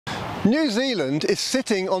New Zealand is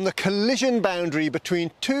sitting on the collision boundary between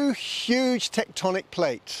two huge tectonic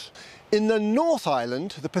plates. In the North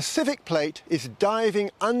Island, the Pacific plate is diving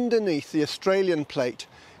underneath the Australian plate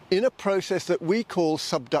in a process that we call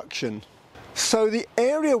subduction. So the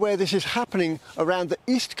area where this is happening around the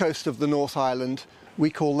east coast of the North Island, we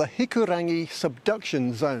call the Hikurangi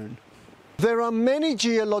subduction zone. There are many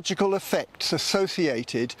geological effects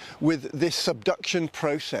associated with this subduction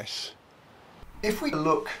process. If we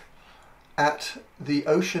look at the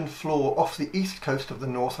ocean floor off the east coast of the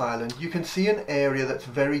North Island, you can see an area that's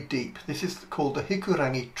very deep. This is called the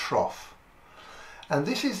Hikurangi Trough. And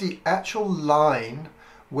this is the actual line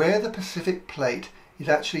where the Pacific plate is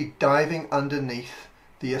actually diving underneath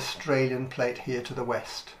the Australian plate here to the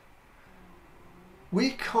west.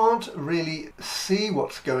 We can't really see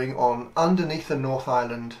what's going on underneath the North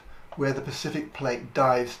Island where the Pacific plate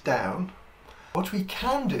dives down. What we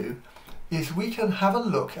can do is we can have a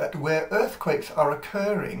look at where earthquakes are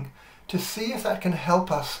occurring to see if that can help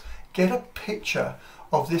us get a picture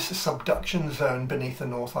of this subduction zone beneath the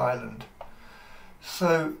North Island.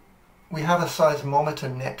 So we have a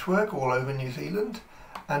seismometer network all over New Zealand,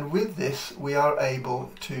 and with this we are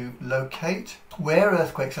able to locate where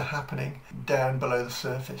earthquakes are happening down below the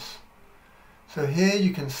surface. So here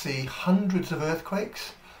you can see hundreds of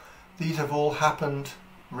earthquakes. These have all happened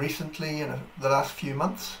recently in the last few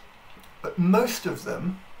months. But most of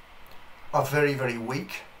them are very, very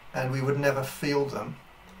weak, and we would never feel them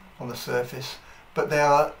on the surface, but they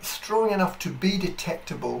are strong enough to be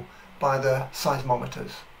detectable by the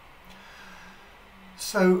seismometers.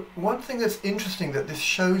 So one thing that's interesting that this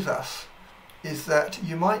shows us is that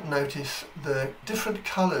you might notice the different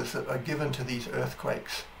colours that are given to these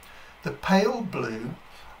earthquakes. The pale blue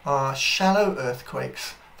are shallow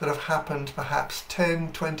earthquakes that have happened perhaps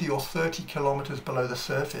 10, 20 or 30 kilometres below the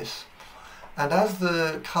surface. And as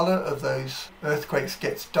the colour of those earthquakes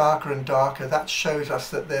gets darker and darker, that shows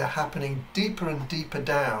us that they're happening deeper and deeper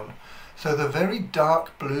down. So the very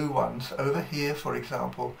dark blue ones over here, for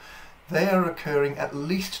example, they are occurring at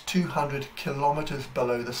least 200 kilometres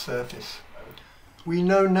below the surface. We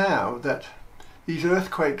know now that these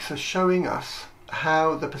earthquakes are showing us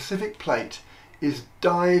how the Pacific plate is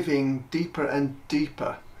diving deeper and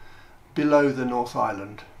deeper below the North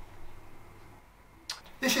Island.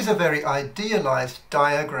 This is a very idealized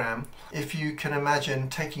diagram. If you can imagine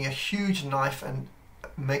taking a huge knife and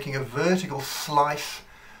making a vertical slice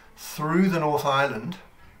through the North Island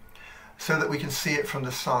so that we can see it from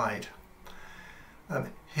the side.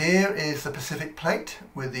 Here is the Pacific plate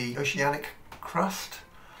with the oceanic crust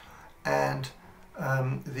and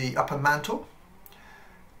the upper mantle,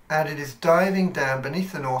 and it is diving down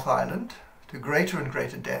beneath the North Island to greater and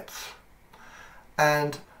greater depths,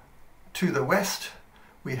 and to the west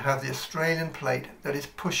we have the Australian plate that is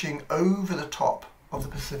pushing over the top of the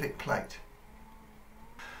Pacific plate.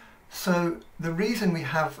 So the reason we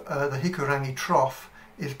have the Hikurangi Trough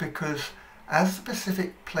is because as the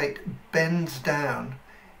Pacific plate bends down,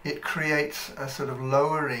 it creates a sort of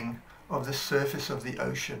lowering of the surface of the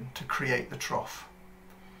ocean to create the trough.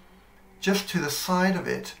 Just to the side of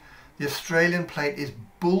it, the Australian plate is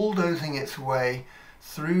bulldozing its way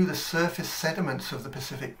through the surface sediments of the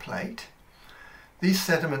Pacific plate. These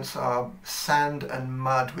sediments are sand and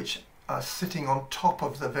mud which are sitting on top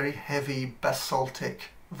of the very heavy basaltic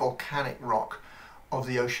volcanic rock of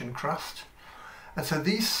the ocean crust. And so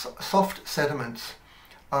these soft sediments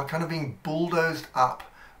are kind of being bulldozed up,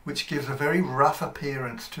 which gives a very rough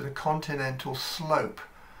appearance to the continental slope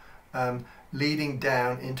leading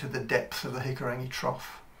down into the depths of the Hikurangi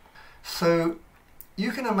Trough. So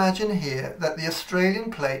you can imagine here that the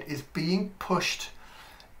Australian plate is being pushed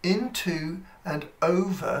into and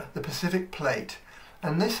over the Pacific plate,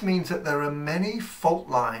 and this means that there are many fault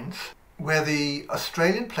lines where the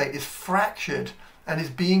Australian plate is fractured and is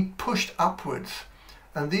being pushed upwards,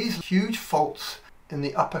 and these huge faults in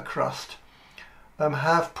the upper crust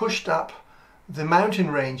have pushed up the mountain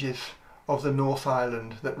ranges of the North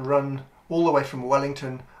Island that run all the way from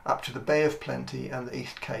Wellington up to the Bay of Plenty and the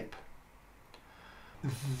East Cape.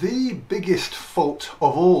 The biggest fault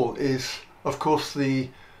of all is, of course, the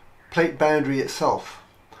plate boundary itself,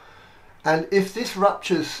 and if this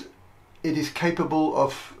ruptures, it is capable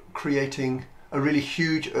of creating a really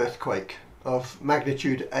huge earthquake of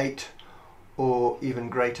magnitude 8 or even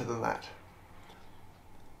greater than that.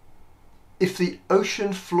 If the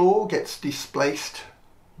ocean floor gets displaced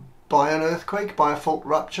by an earthquake, by a fault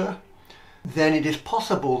rupture, then it is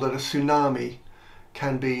possible that a tsunami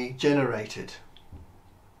can be generated.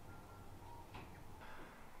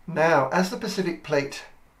 Now, as the Pacific plate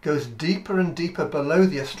goes deeper and deeper below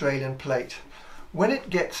the Australian plate, when it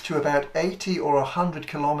gets to about 80 or 100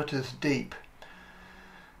 kilometers deep,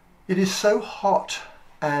 it is so hot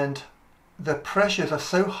and the pressures are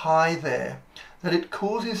so high there that it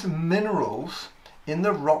causes minerals in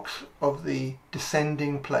the rocks of the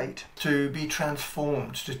descending plate to be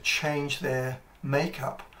transformed, to change their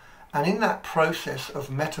makeup. And in that process of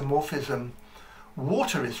metamorphism,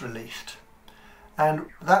 water is released. And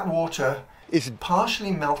that water is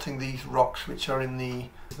partially melting these rocks which are in the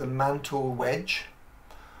mantle wedge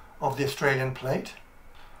of the Australian plate.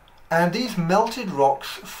 And these melted rocks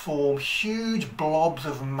form huge blobs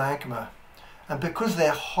of magma. And because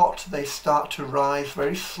they're hot, they start to rise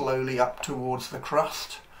very slowly up towards the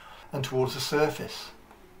crust and towards the surface.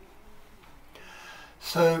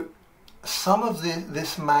 So some of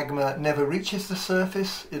this magma never reaches the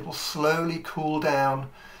surface. It will slowly cool down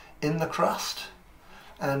in the crust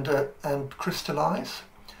and crystallize.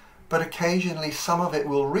 But occasionally some of it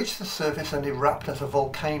will reach the surface and erupt as a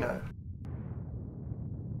volcano.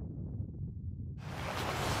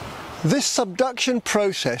 This subduction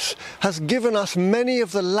process has given us many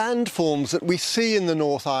of the landforms that we see in the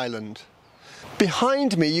North Island.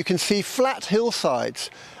 Behind me you can see flat hillsides,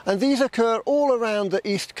 and these occur all around the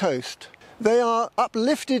east coast. They are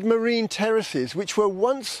uplifted marine terraces which were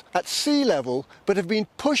once at sea level but have been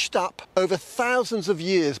pushed up over thousands of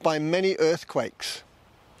years by many earthquakes.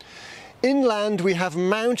 Inland we have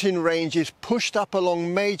mountain ranges pushed up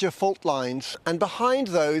along major fault lines, and behind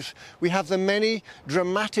those we have the many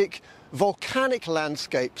dramatic volcanic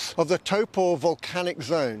landscapes of the Taupo volcanic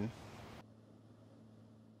zone.